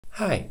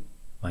Hi,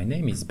 my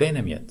name is Ben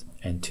Amiot,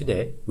 and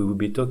today we will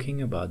be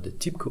talking about the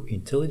TIBCO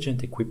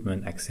Intelligent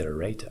Equipment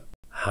Accelerator.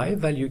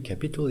 High-value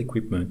capital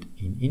equipment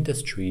in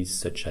industries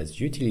such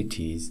as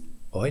utilities,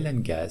 oil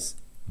and gas,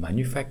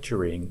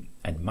 manufacturing,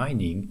 and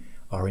mining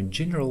are in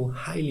general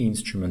highly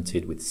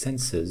instrumented with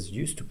sensors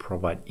used to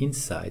provide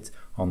insights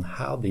on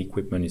how the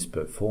equipment is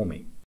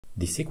performing.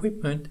 This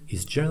equipment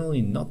is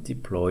generally not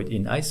deployed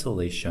in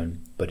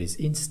isolation, but is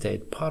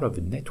instead part of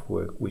a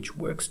network which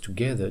works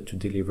together to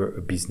deliver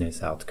a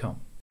business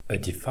outcome. A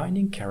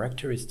defining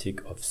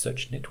characteristic of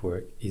such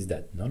network is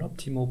that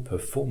non-optimal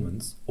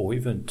performance or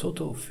even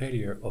total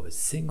failure of a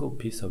single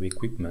piece of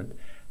equipment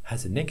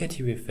has a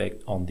negative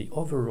effect on the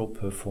overall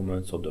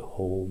performance of the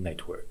whole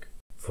network.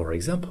 For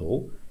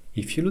example,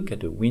 if you look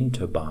at a wind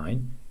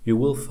turbine, you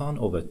will find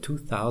over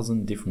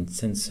 2,000 different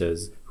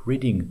sensors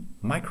reading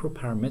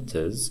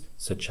microparameters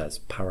such as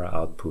power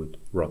output,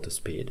 rotor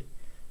speed,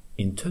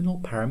 internal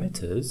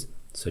parameters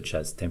such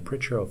as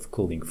temperature of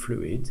cooling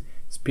fluid,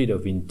 speed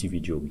of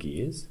individual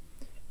gears,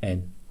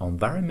 and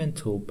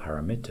environmental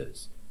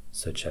parameters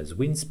such as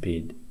wind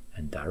speed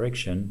and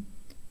direction,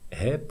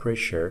 air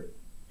pressure,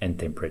 and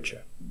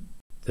temperature.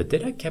 The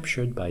data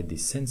captured by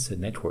these sensor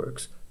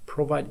networks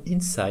provide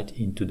insight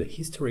into the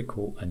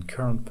historical and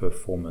current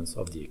performance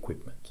of the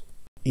equipment.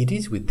 It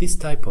is with this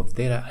type of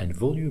data and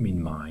volume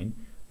in mind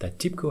that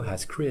TIBCO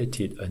has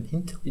created an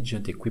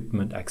intelligent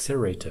equipment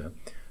accelerator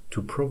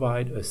to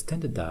provide a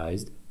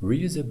standardized,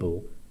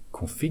 reusable,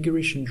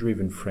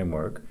 configuration-driven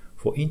framework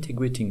for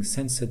integrating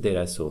sensor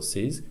data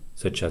sources,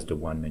 such as the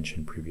one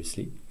mentioned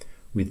previously,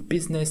 with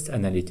business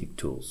analytic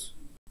tools.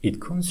 It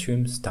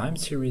consumes time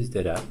series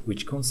data,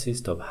 which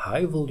consists of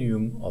high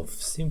volume of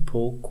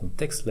simple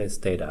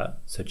contextless data,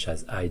 such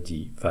as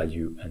ID,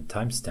 value, and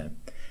timestamp,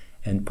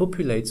 and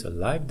populates a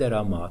live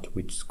data mart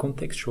with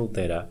contextual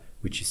data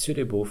which is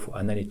suitable for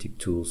analytic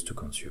tools to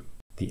consume.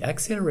 The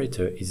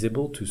accelerator is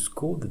able to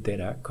score the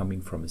data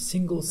coming from a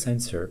single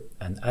sensor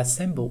and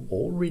assemble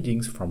all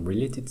readings from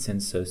related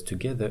sensors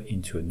together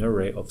into an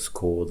array of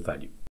scored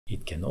values.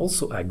 It can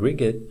also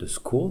aggregate the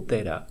scored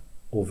data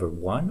over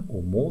one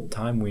or more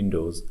time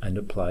windows and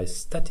apply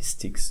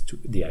statistics to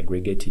the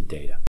aggregated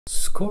data.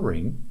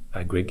 Scoring,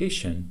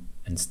 aggregation,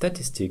 and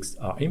statistics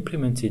are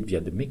implemented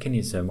via the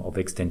mechanism of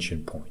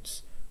extension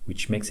points,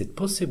 which makes it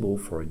possible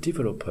for a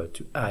developer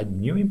to add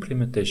new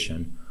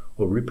implementation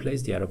or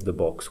replace the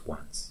out-of-the-box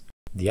ones.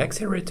 The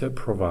accelerator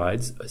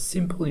provides a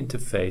simple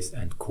interface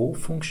and core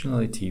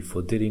functionality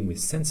for dealing with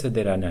sensor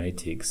data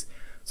analytics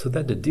so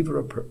that the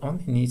developer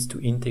only needs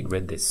to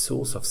integrate the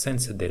source of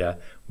sensor data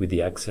with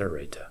the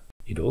accelerator.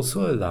 It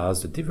also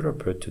allows the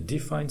developer to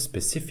define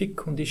specific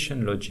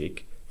condition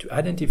logic to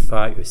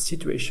identify a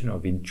situation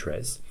of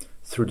interest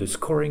through the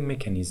scoring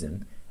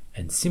mechanism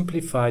and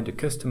simplify the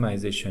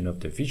customization of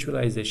the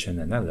visualization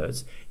and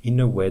alerts in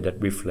a way that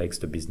reflects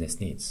the business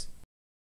needs.